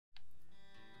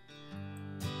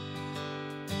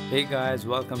Hey guys,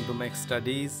 welcome to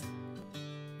MechStudies.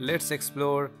 Let's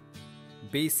explore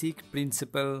basic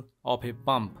principle of a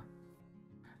pump.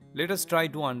 Let us try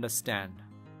to understand.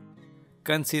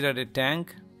 Consider a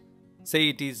tank. Say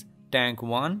it is tank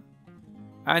 1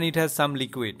 and it has some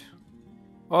liquid,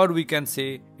 or we can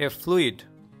say a fluid,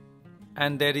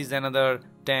 and there is another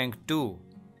tank 2.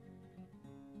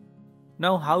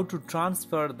 Now how to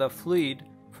transfer the fluid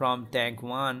from tank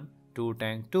 1 to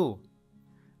tank 2?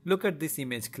 Look at this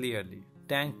image clearly.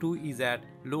 Tank 2 is at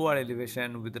lower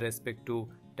elevation with respect to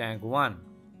tank 1.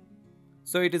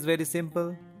 So it is very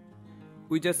simple.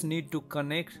 We just need to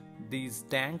connect these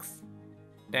tanks,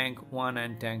 tank 1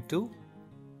 and tank 2,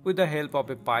 with the help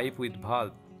of a pipe with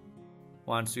valve.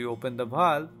 Once you open the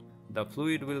valve, the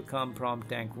fluid will come from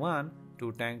tank 1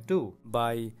 to tank 2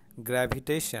 by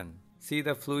gravitation. See,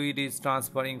 the fluid is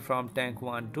transferring from tank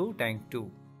 1 to tank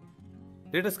 2.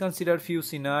 Let us consider few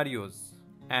scenarios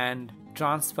and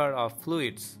transfer of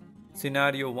fluids.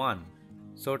 Scenario 1.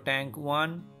 So tank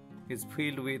 1 is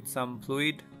filled with some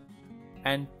fluid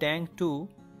and tank 2,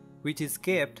 which is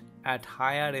kept at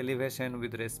higher elevation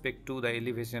with respect to the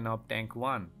elevation of tank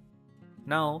 1.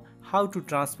 Now how to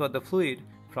transfer the fluid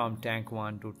from tank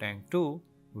 1 to tank 2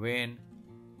 when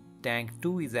tank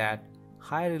 2 is at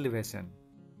higher elevation?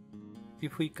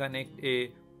 If we connect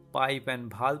a pipe and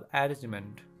valve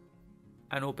arrangement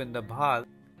and open the valve,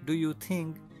 do you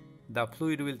think the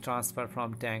fluid will transfer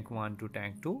from tank 1 to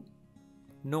tank 2?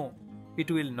 No, it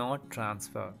will not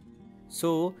transfer.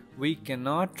 So we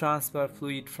cannot transfer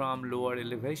fluid from lower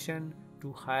elevation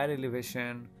to higher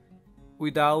elevation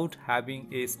without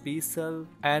having a special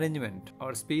arrangement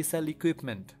or special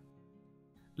equipment.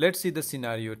 Let's see the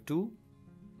scenario 2.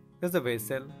 There's a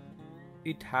vessel.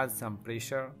 It has some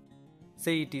pressure.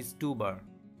 Say it is 2 bar.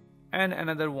 And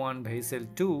another one, vessel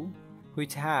 2,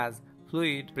 which has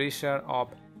fluid pressure of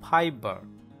 5 bar.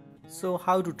 So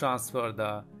how to transfer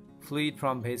the fluid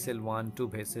from vessel 1 to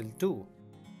vessel 2?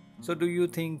 So do you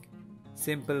think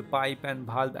simple pipe and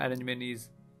valve arrangement is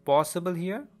possible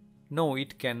here? No,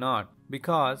 it cannot,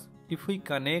 because if we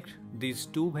connect these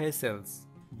two vessels,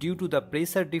 due to the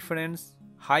pressure difference,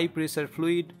 high pressure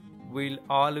fluid will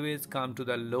always come to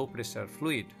the low pressure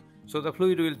fluid. So the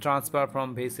fluid will transfer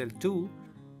from vessel 2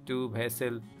 to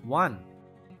vessel 1.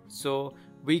 So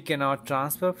we cannot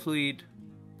transfer fluid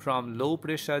from low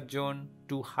pressure zone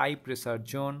to high pressure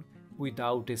zone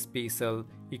without a special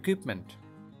equipment.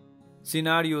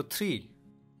 Scenario 3.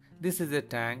 This is a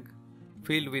tank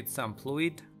filled with some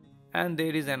fluid and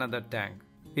there is another tank.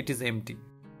 It is empty.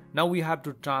 Now we have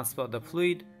to transfer the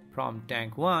fluid from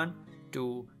tank 1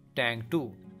 to tank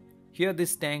 2. Here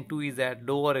this tank 2 is at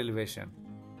lower elevation.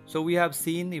 So we have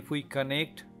seen, if we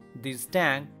connect this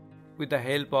tank with the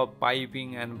help of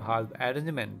piping and valve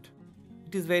arrangement,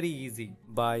 it is very easy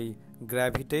by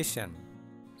gravitation.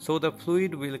 So the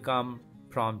fluid will come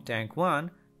from tank 1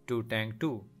 to tank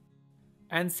 2.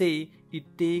 And say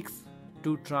it takes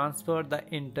to transfer the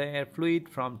entire fluid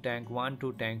from tank 1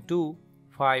 to tank 2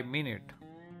 5 minutes.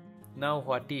 Now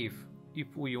what if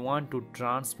we want to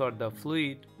transfer the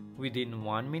fluid within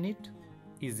 1 minute?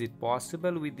 Is it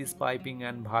possible with this piping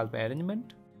and valve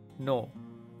arrangement? No,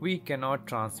 we cannot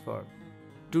transfer.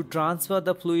 To transfer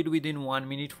the fluid within 1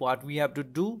 minute, what we have to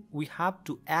do? We have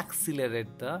to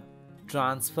accelerate the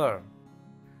transfer.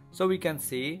 So we can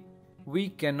say we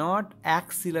cannot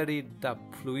accelerate the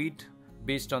fluid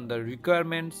based on the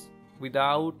requirements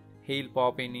without help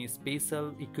of any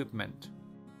special equipment.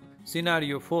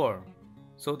 Scenario 4.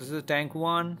 So this is tank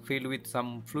 1 filled with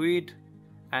some fluid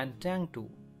and tank 2.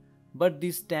 But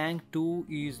this tank 2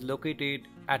 is located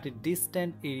at a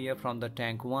distant area from the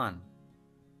tank 1.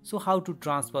 So how to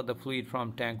transfer the fluid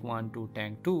from tank 1 to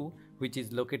tank 2, which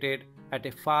is located at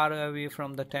a far away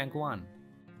from the tank 1?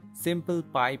 Simple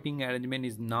piping arrangement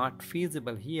is not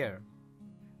feasible here,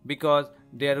 because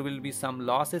there will be some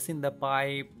losses in the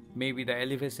pipe, maybe the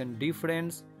elevation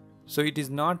difference. So it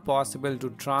is not possible to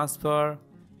transfer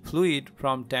fluid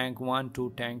from tank 1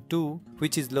 to tank 2,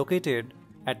 which is located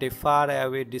at a far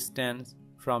away distance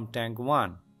from tank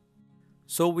 1.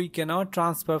 So we cannot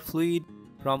transfer fluid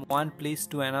from one place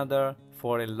to another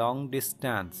for a long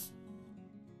distance.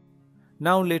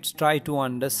 Now let's try to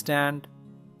understand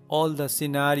all the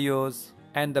scenarios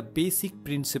and the basic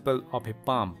principle of a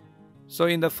pump. So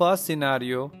in the first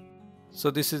scenario,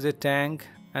 so this is a tank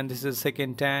and this is a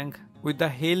second tank. With the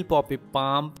help of a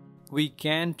pump, we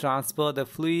can transfer the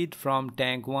fluid from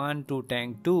tank 1 to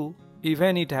tank 2,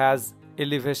 even it has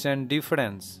elevation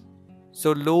difference.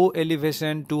 So low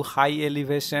elevation to high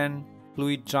elevation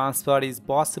fluid transfer is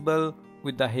possible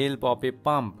with the help of a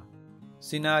pump.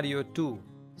 Scenario 2.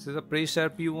 This is a pressure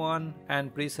P1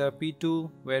 and pressure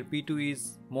P2, where P2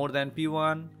 is more than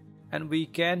P1, and we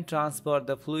can transfer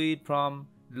the fluid from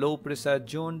low pressure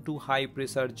zone to high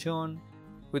pressure zone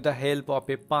with the help of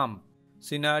a pump.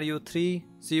 Scenario 3.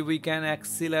 See, we can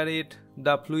accelerate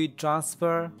the fluid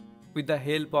transfer with the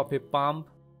help of a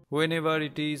pump whenever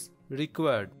it is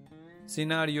required.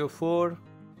 Scenario 4.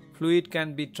 Fluid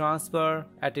can be transferred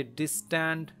at a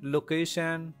distant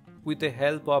location with the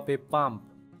help of a pump.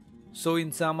 So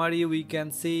in summary, we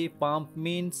can say pump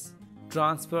means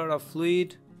transfer of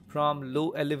fluid from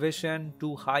low elevation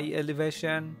to high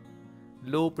elevation,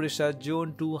 low pressure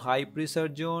zone to high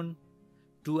pressure zone,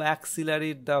 to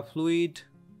accelerate the fluid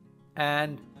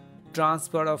and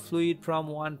transfer of fluid from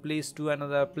one place to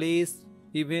another place,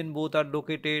 even both are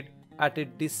located at a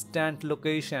distant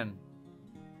location.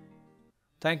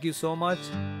 Thank you so much.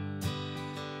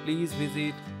 Please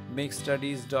visit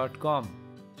MechStudies.com.